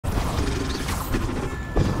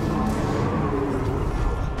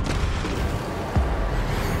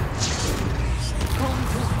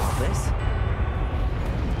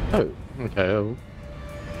Okay, I don't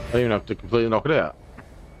even have to completely knock it out.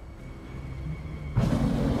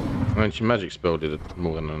 I mean, your magic spell did it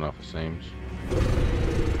more than enough, it seems.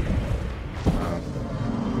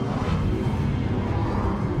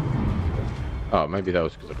 Oh, maybe that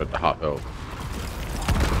was because I got the half health.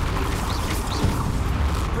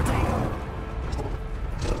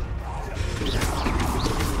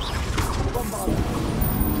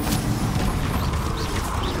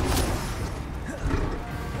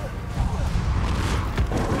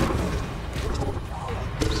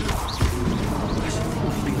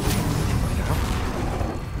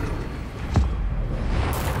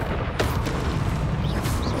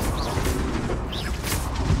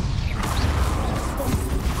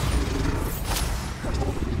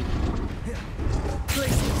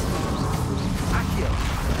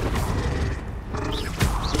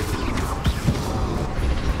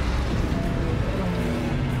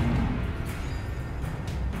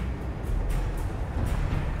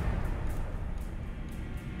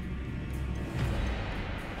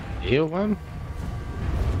 Heal one?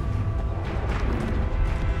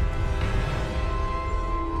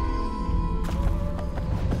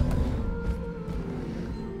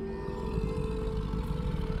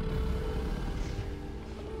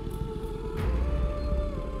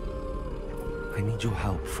 I need your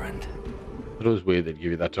help, friend. It was weird they'd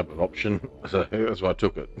give you that type of option, so that's why I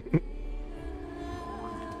took it.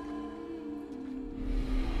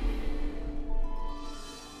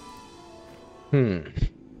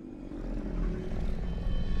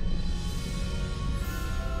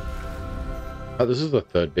 Oh, this is the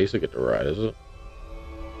third beast I get to ride, is it?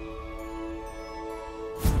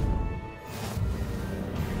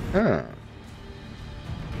 Huh.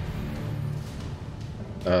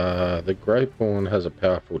 The Grey Pawn has a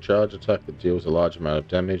powerful charge attack that deals a large amount of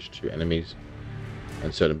damage to enemies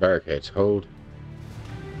and certain barricades. Hold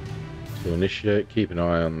to initiate. Keep an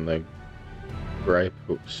eye on the Grey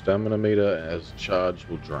Hook's stamina meter as charge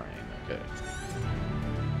will drain. Okay.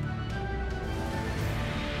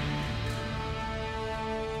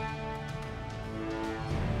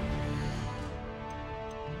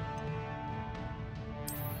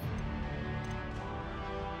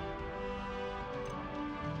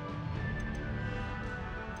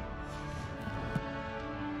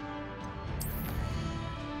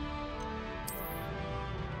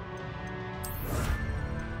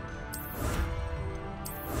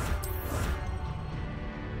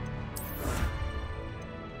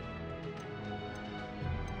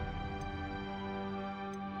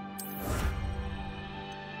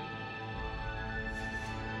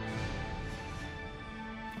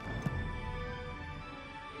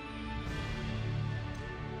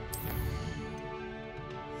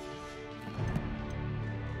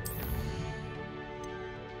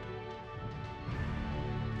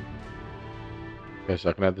 Okay, so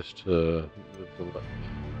I can add this to the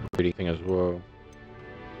reading thing as well.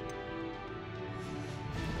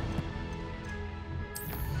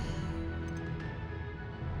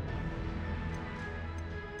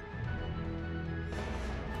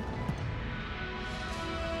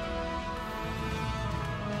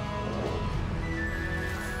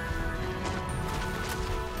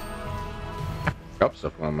 Got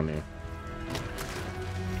stuff on my money.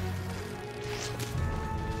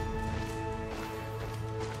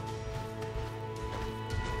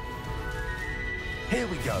 Here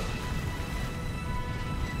we go.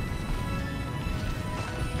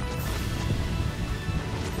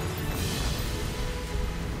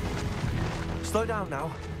 Slow down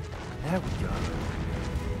now. There we go.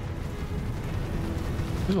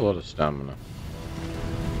 There's a lot of stamina.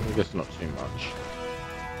 I guess not too much.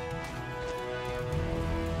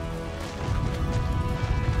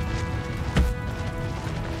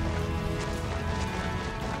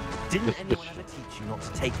 Didn't anyone ever teach you not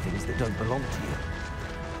to take things that don't belong to you?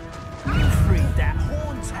 You freed that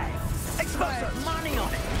horntail. Expose money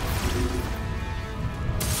on it.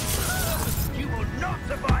 You will not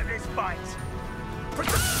survive this fight.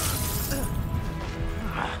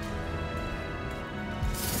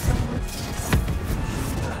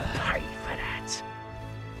 Pay for that.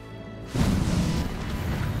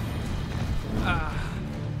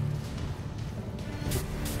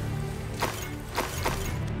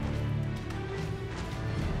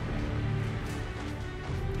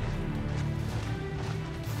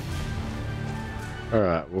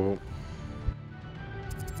 Alright, well,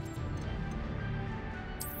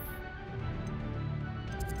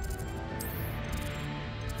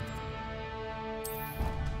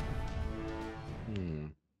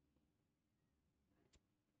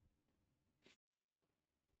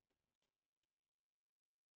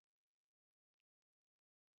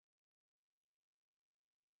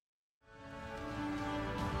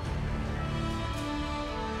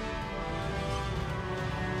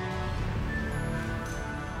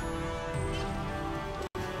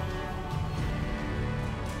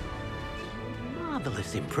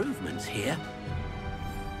 marvelous improvements here.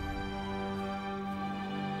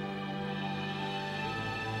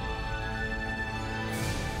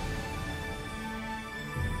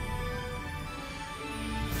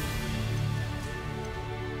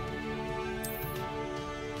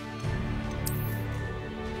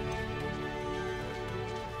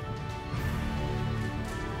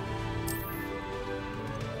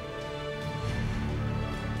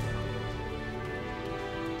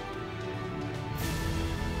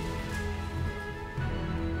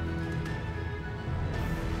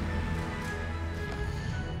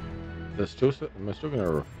 Am I still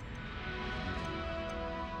gonna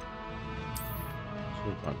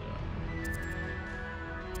find out?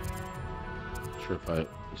 Not sure if it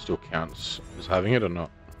still counts as having it or not.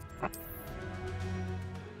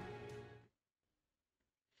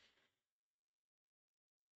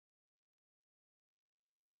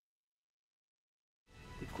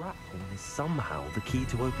 The grapple is somehow the key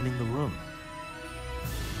to opening the room.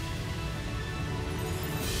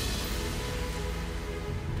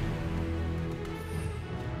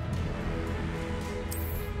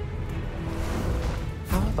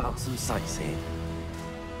 About some sightseeing.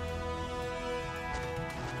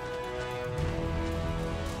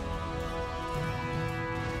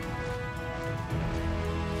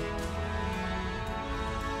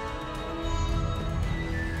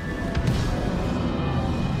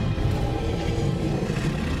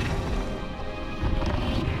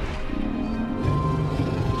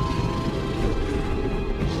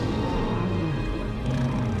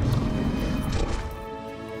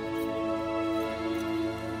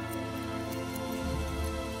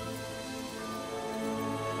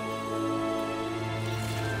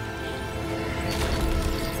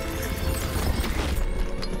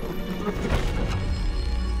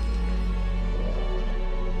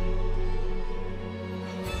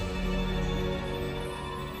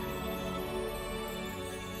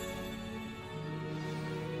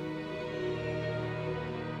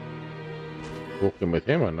 Walking with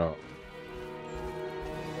him or not?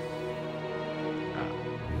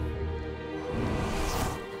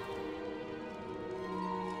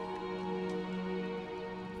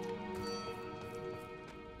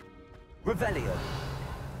 Revelio.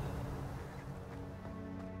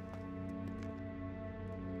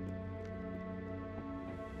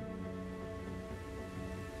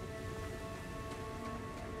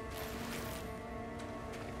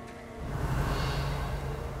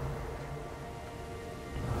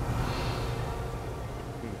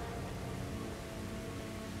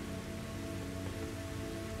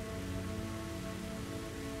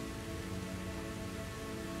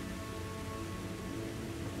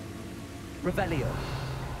 Revelio.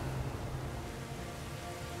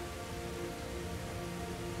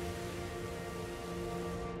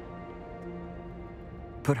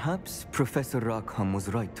 Perhaps Professor Rackham was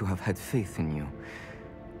right to have had faith in you.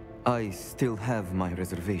 I still have my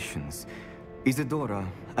reservations.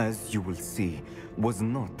 Isadora, as you will see, was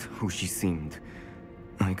not who she seemed.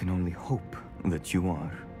 I can only hope that you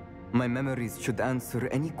are. My memories should answer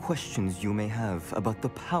any questions you may have about the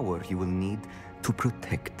power you will need to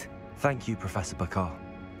protect. Thank you, Professor Bakar.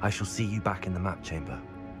 I shall see you back in the map chamber.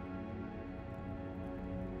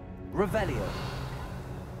 Revelio.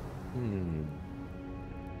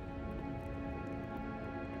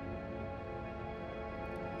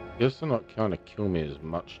 Guess they're not kind of kill me as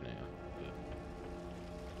much now.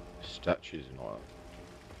 The statues and all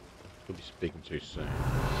that. Could be speaking too soon.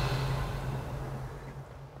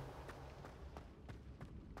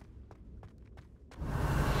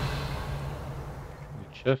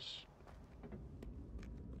 Chess.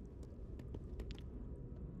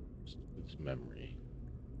 It's memory.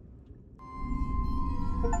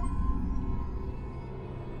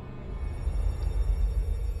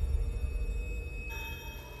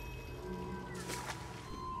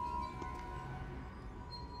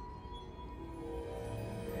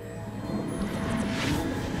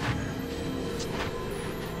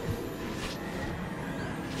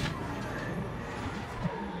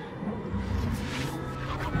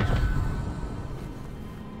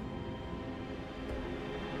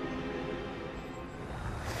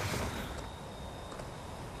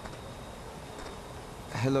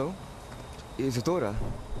 Hello? Isadora?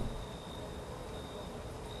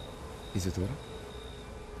 Isadora?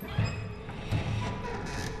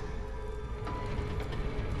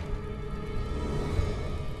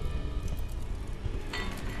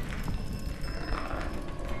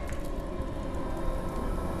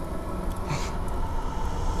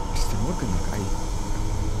 Mr. Morganach,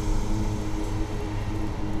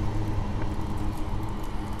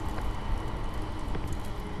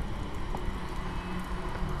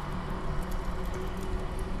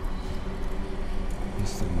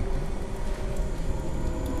 Mr. Morgan.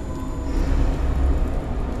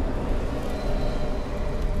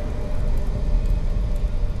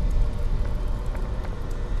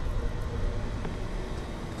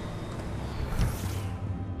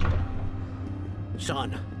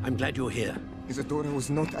 Son, I'm glad you're here. Isadora was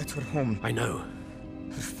not at her home. I know.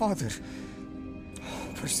 Her father...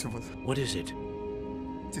 Percival. What is it?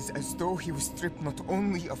 It is as though he was stripped not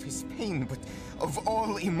only of his pain, but of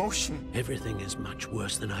all emotion. Everything is much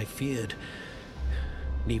worse than I feared.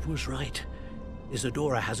 Neve was right.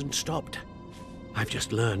 Isadora hasn't stopped. I've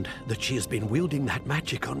just learned that she has been wielding that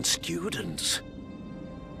magic on students.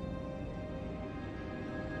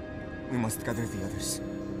 We must gather the others.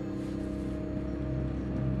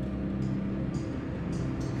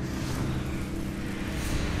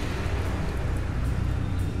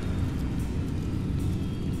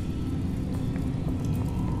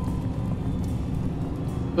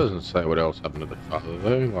 Doesn't say what else happened to the father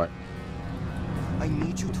though, like... I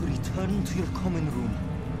need you to return to your common room,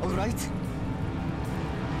 all right? If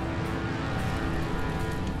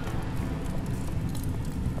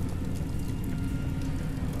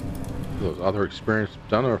there was other experience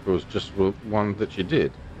done, or if it was just one that she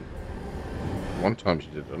did. One time she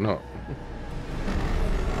did it or not.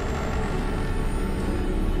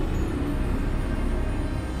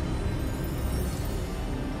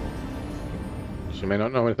 She may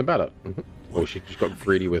not know anything about it. Or she just got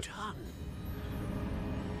greedy with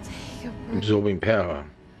absorbing power.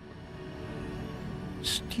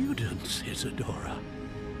 Students, Isadora.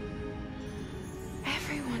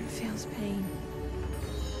 Everyone feels pain.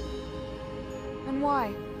 And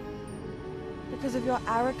why? Because of your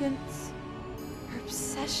arrogance? Your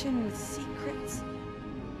obsession with secrets?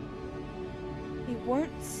 He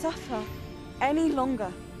won't suffer any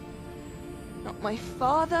longer. Not my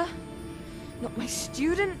father. Not my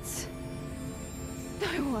students.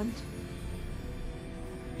 No one.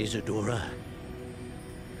 Isadora,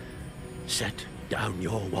 set down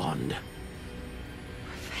your wand.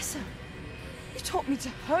 Professor, you taught me to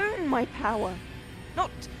hone my power,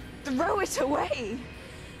 not throw it away.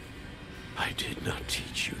 I did not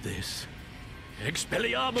teach you this.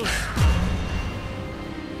 Expelliarmus!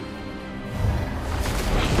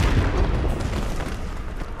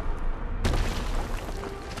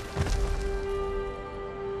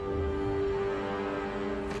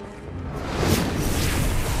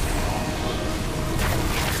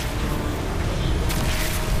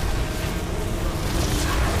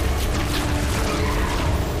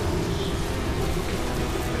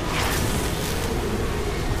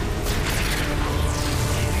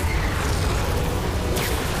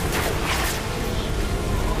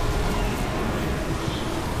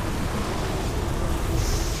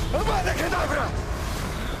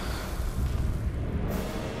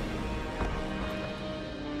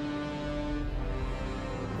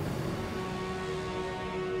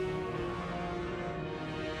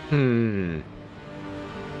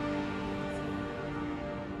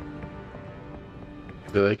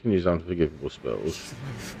 So they can use unforgivable spells.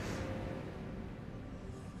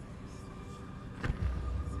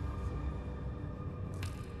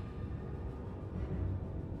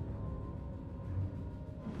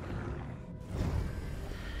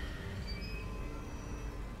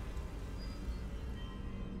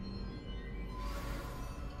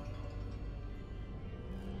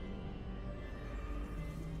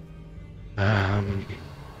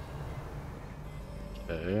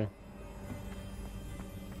 Okay.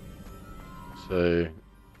 So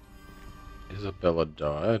Isabella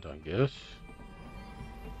died, I guess,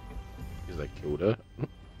 because they killed her.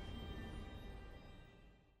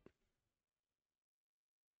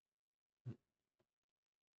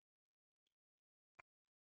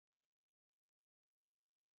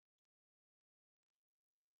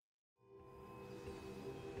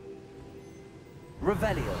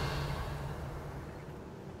 Revelio.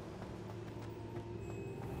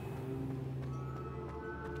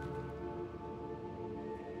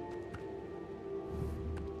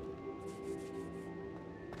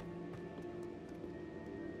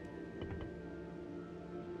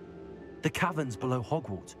 The caverns below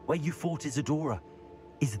Hogwarts, where you fought Isadora.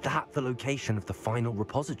 Is that the location of the final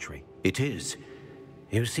repository? It is.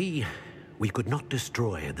 You see, we could not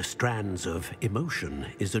destroy the strands of emotion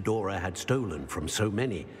Isadora had stolen from so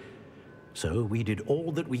many. So we did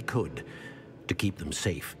all that we could to keep them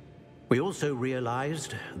safe. We also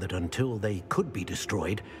realized that until they could be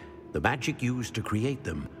destroyed, the magic used to create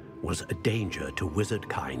them was a danger to wizard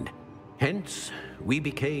kind. Hence, we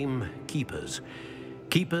became keepers.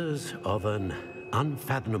 Keepers of an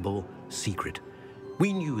unfathomable secret.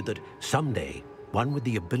 We knew that someday one with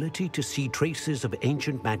the ability to see traces of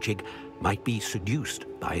ancient magic might be seduced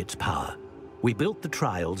by its power. We built the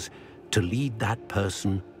trials to lead that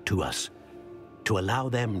person to us, to allow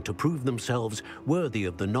them to prove themselves worthy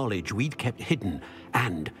of the knowledge we'd kept hidden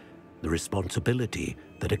and the responsibility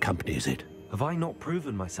that accompanies it. Have I not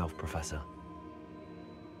proven myself, Professor?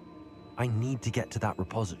 I need to get to that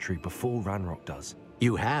repository before Ranrock does.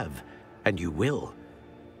 You have, and you will.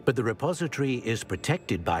 But the repository is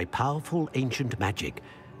protected by powerful ancient magic.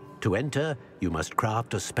 To enter, you must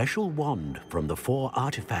craft a special wand from the 4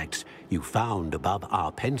 artifacts you found above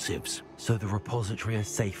our pensives. So the repository is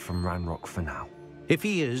safe from Ranrock for now? If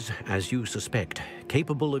he is, as you suspect,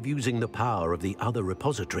 capable of using the power of the other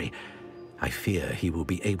repository, I fear he will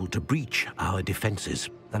be able to breach our defenses.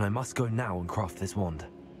 Then I must go now and craft this wand.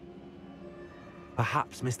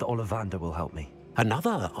 Perhaps Mr. Ollivander will help me.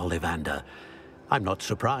 Another Ollivander? I'm not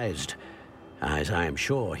surprised. As I am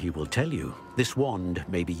sure he will tell you, this wand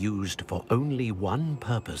may be used for only one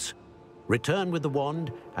purpose. Return with the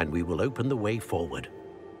wand, and we will open the way forward.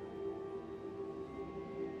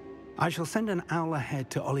 I shall send an owl ahead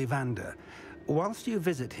to Ollivander. Whilst you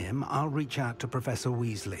visit him, I'll reach out to Professor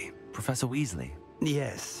Weasley. Professor Weasley?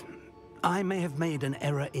 Yes. I may have made an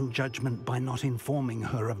error in judgment by not informing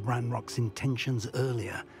her of Ranrock's intentions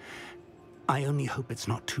earlier. I only hope it's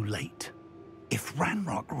not too late. If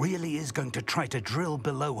Ranrock really is going to try to drill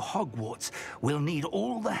below Hogwarts, we'll need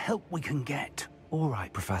all the help we can get. All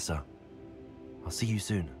right, Professor. I'll see you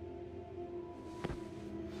soon.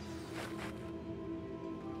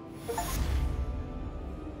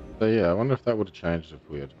 So yeah, I wonder if that would have changed if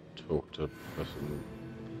we had talked to Professor...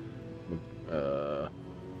 what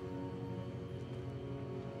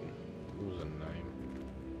was her name?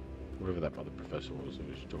 Whatever that other professor was that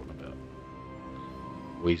we were talking about.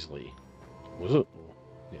 Weasley. Was it?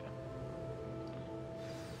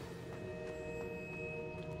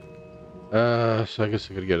 Yeah. So I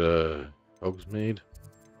guess I gotta get a Hogsmeade.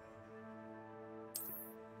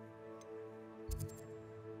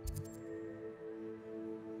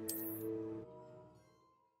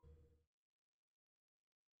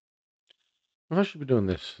 I should be doing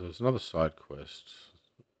this. There's another side quest.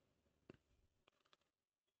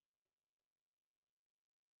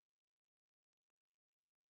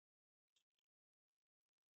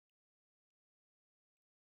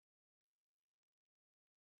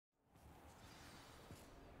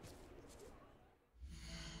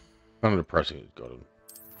 Kind of depressing he's got him.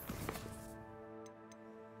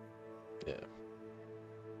 Yeah.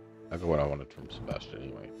 I got what I wanted from Sebastian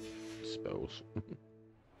anyway. Spells.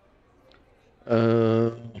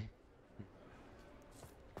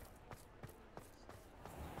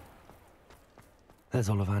 There's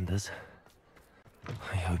Ollivander's.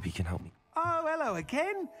 I hope he can help me. Oh, hello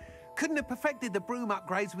again. Couldn't have perfected the broom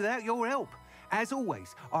upgrades without your help. As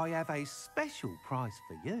always, I have a special prize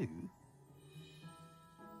for you.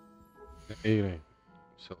 He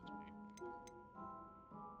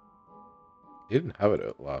didn't have it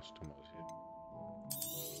at last time I was here.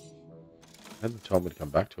 He hadn't told me to come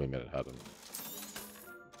back to him and it hadn't.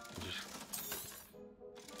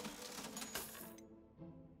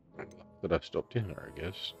 That I stopped in there, I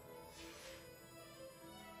guess.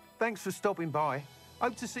 Thanks for stopping by.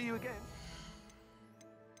 Hope to see you again.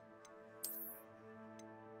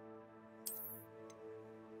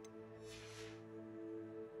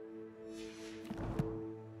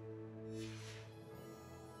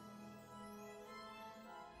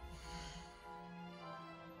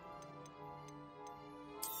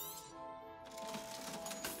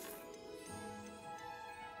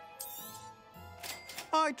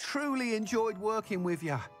 I truly enjoyed working with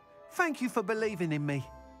you. Thank you for believing in me.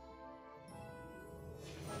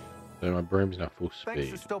 So my broom's now full speed.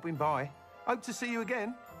 Thanks for stopping by. Hope to see you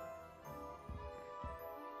again.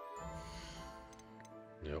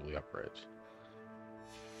 Yeah, all the upgrades.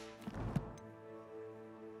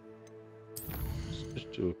 Let's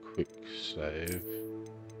just do a quick save.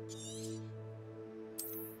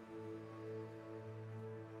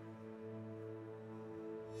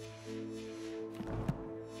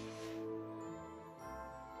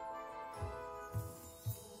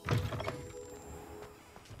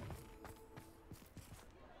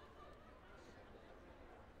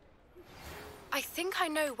 I think I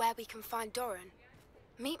know where we can find Doran.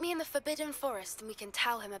 Meet me in the Forbidden Forest and we can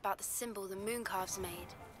tell him about the symbol the Mooncalves made.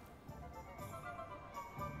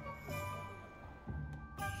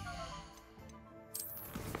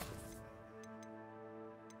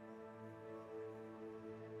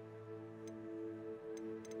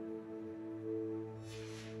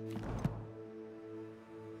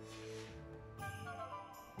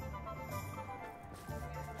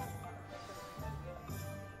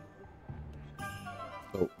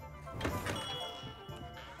 Oh.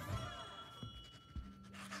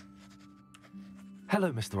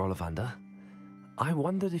 Hello, Mr. Ollivander. I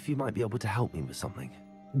wondered if you might be able to help me with something.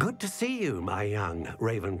 Good to see you, my young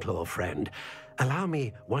Ravenclaw friend. Allow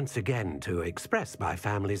me once again to express my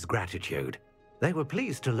family's gratitude. They were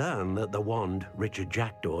pleased to learn that the wand Richard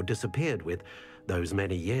Jackdaw disappeared with those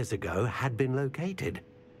many years ago had been located,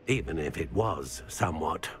 even if it was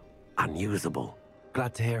somewhat unusable.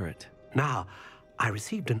 Glad to hear it. Now, I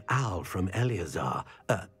received an owl from Eleazar,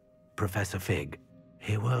 Professor Fig.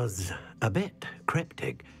 He was a bit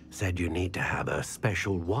cryptic, said you need to have a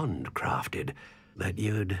special wand crafted, that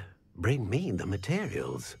you'd bring me the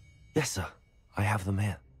materials. Yes, sir. I have them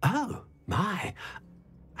here. Oh, my.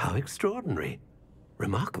 How extraordinary.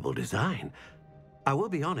 Remarkable design. I will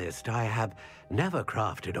be honest, I have never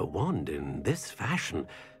crafted a wand in this fashion.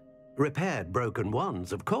 Repaired broken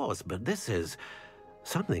wands, of course, but this is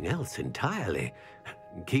something else entirely.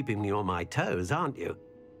 Keeping me on my toes, aren't you?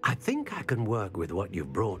 I think I can work with what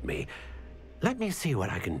you've brought me. Let me see what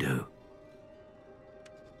I can do.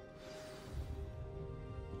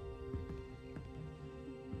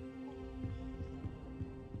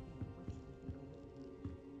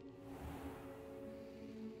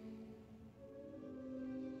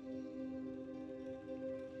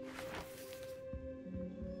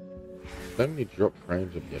 So many drop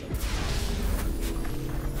frames of getting.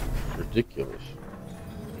 It's ridiculous.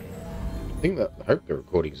 I hope the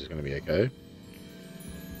recordings is going to be okay.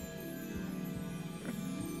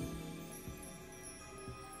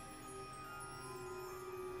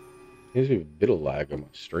 Seems to be a bit of lag on my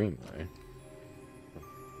stream though.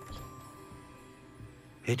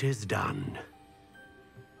 It is done.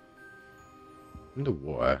 I wonder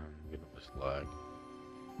why I'm getting this lag.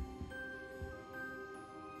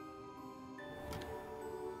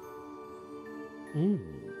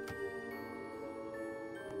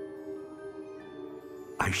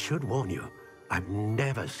 I should warn you, I've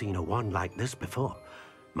never seen a wand like this before.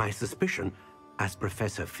 My suspicion, as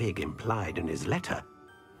Professor Fig implied in his letter,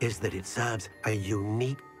 is that it serves a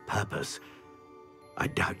unique purpose. I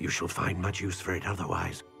doubt you shall find much use for it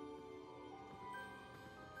otherwise.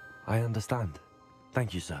 I understand.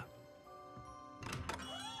 Thank you, sir.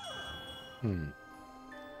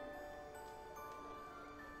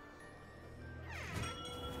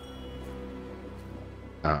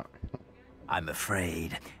 I'm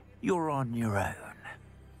afraid you're on your own.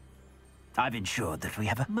 I've ensured that we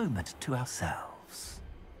have a moment to ourselves.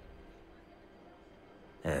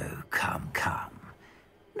 Oh, come, come.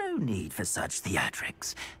 No need for such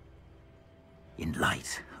theatrics. In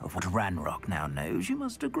light of what Ranrock now knows, you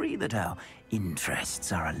must agree that our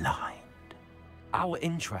interests are aligned. Our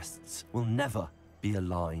interests will never be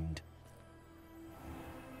aligned.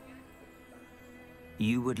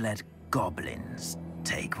 You would let goblins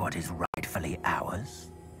take what is rightfully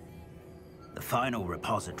ours? The final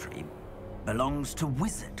repository belongs to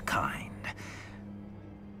wizard kind.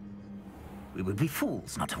 We would be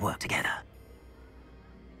fools not to work together.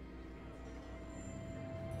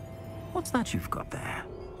 What's that you've got there?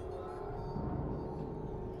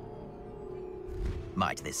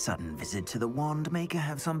 Might this sudden visit to the Wand Maker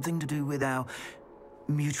have something to do with our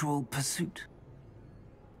mutual pursuit?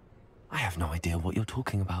 I have no idea what you're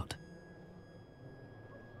talking about.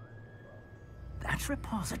 That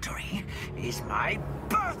repository is my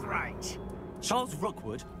birthright! Charles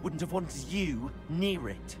Rookwood wouldn't have wanted you near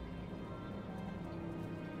it.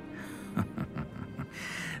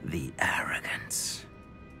 The arrogance.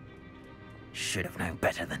 Should have known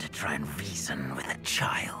better than to try and reason with a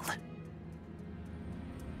child.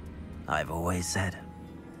 I've always said,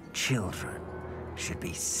 children should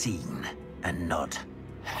be seen and not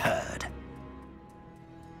heard.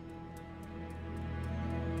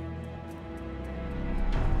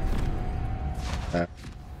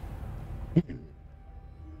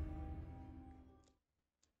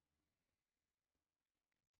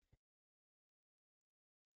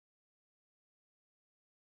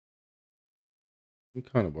 I'm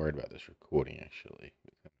kind of worried about this recording actually.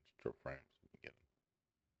 Drop frames. Get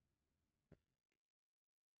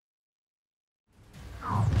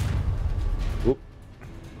Whoop.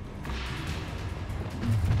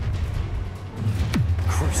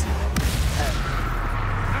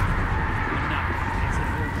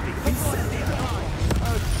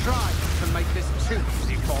 Try to make this too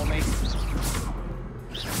easy for me.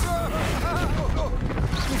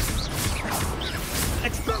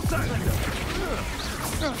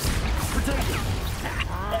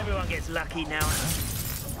 Everyone gets lucky now.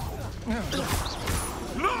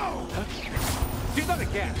 No! Do that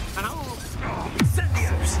again, and I'll Send the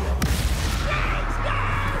Let's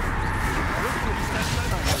go!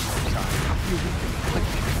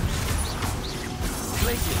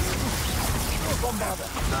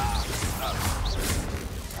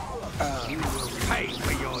 You will pay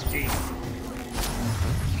for your deeds.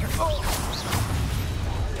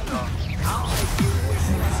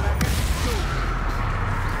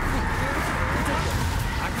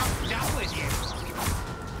 I'm not done with you.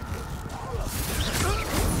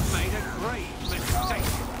 Made a grave mistake.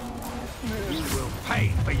 You will pay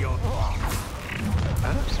for your... Come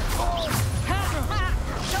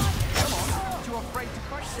on, aren't you afraid to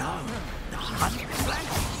fight? So, the hunt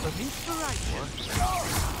flags of inspiration.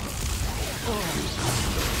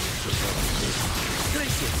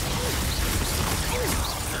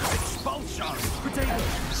 Expulsion! Potato!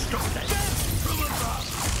 Stop that! From above!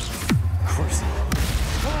 Cruise!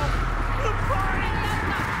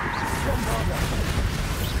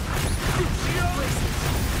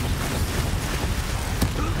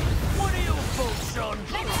 What are your faults, Sean?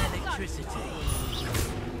 Electricity.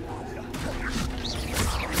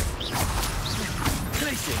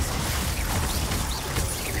 Places.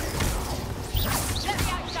 Let me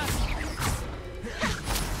out, John.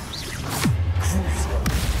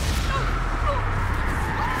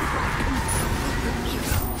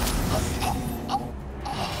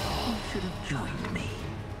 You should have joined me.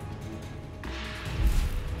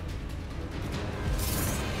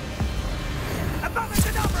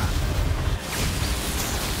 Above-a-cadabra!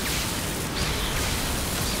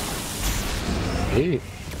 Hey.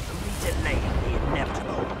 Delaying the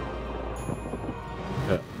inevitable.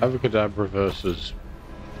 Avocadabra versus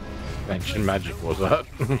ancient magic, was that?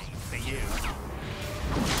 For you.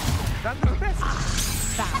 Done the best.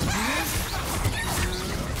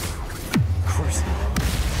 Cruise.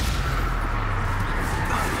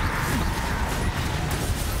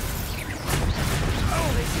 Oh,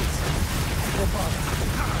 this is...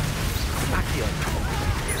 Accio.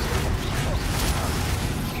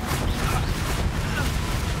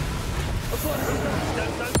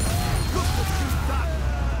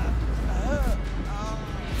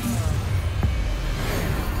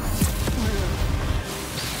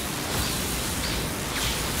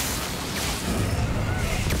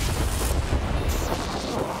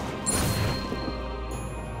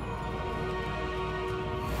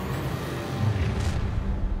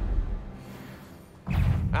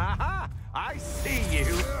 Aha! I see you.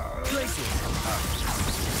 Places.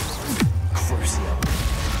 Crucio.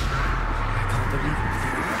 I can't believe it.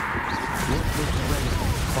 What was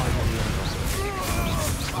relevant finally over?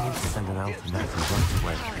 I need to send an ultimatum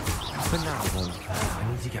right away. But now, I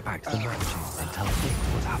need to get back to the matches and tell Dick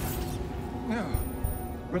what happened.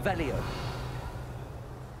 Revelio.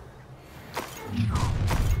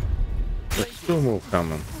 There's still more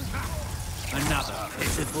coming. Another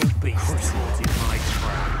pitiful beast caught in my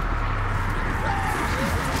trap.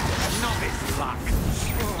 Novice luck.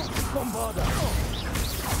 Bombarda.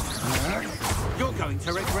 You're going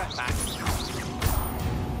to regret that.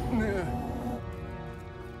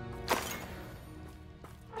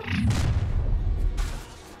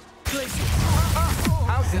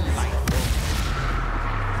 How delightful.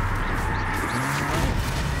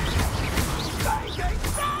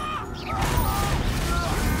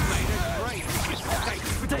 Made a great mistake.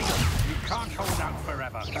 Potato. You can't hold out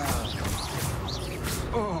forever.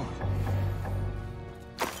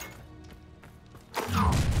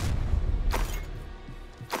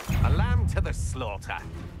 A lamb to the slaughter.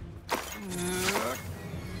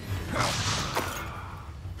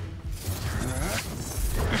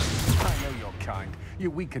 I know your kind. You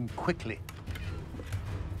weaken quickly.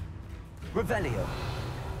 Revelio.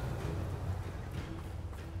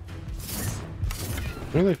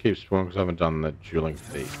 I think they keep spawning because I haven't done the dueling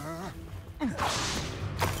feat.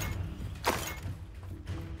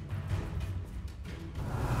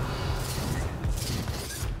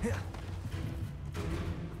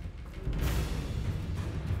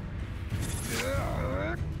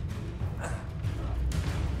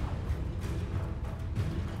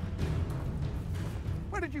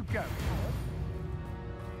 Where did you go?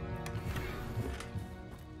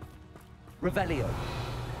 Revelio.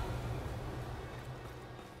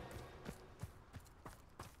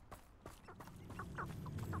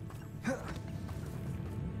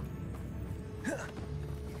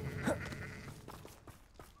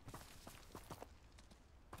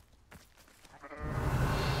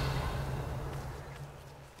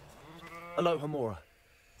 Aloha Mora.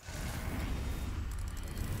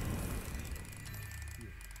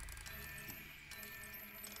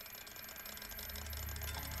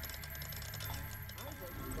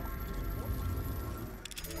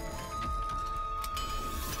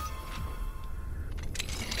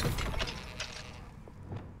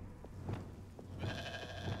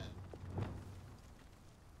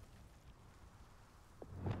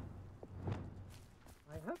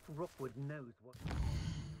 Rookwood knows what...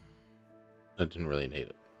 I didn't really need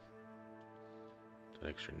it. An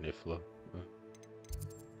extra niffler.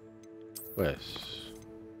 Wes.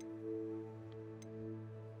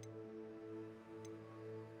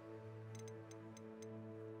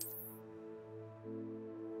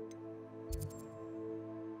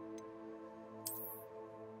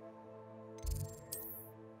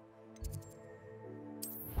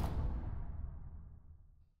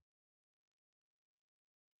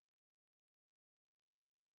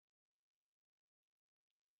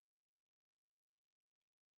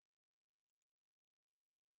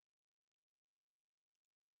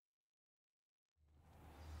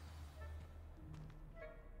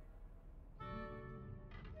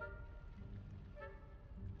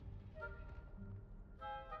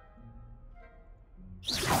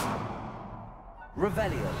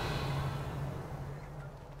 Revelio.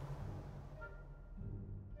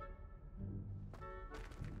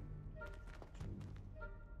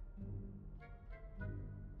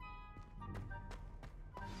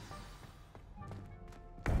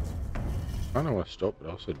 I don't want to stop, but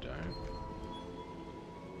I also don't.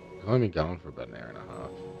 I've only been going for about an hour and a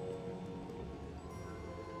half.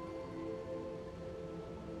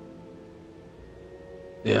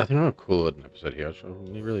 Yeah, I think I'm gonna call it an episode here. I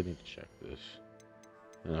really need to check this.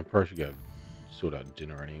 And I probably should go sort out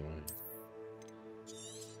dinner anyway.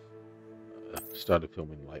 Started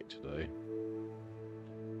filming late today.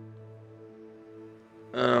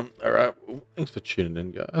 Alright, well, thanks for tuning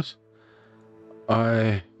in, guys.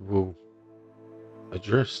 I will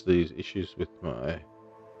address these issues with my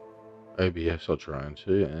OBS. I'll try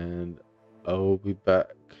to, and I'll be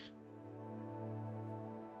back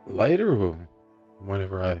later or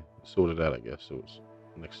whenever I sort it out, I guess. It was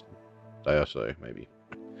next day or so, maybe.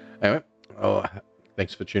 Anyway,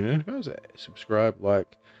 thanks for tuning in, guys. Subscribe,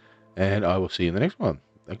 like, and I will see you in the next one.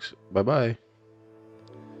 Thanks. Bye-bye.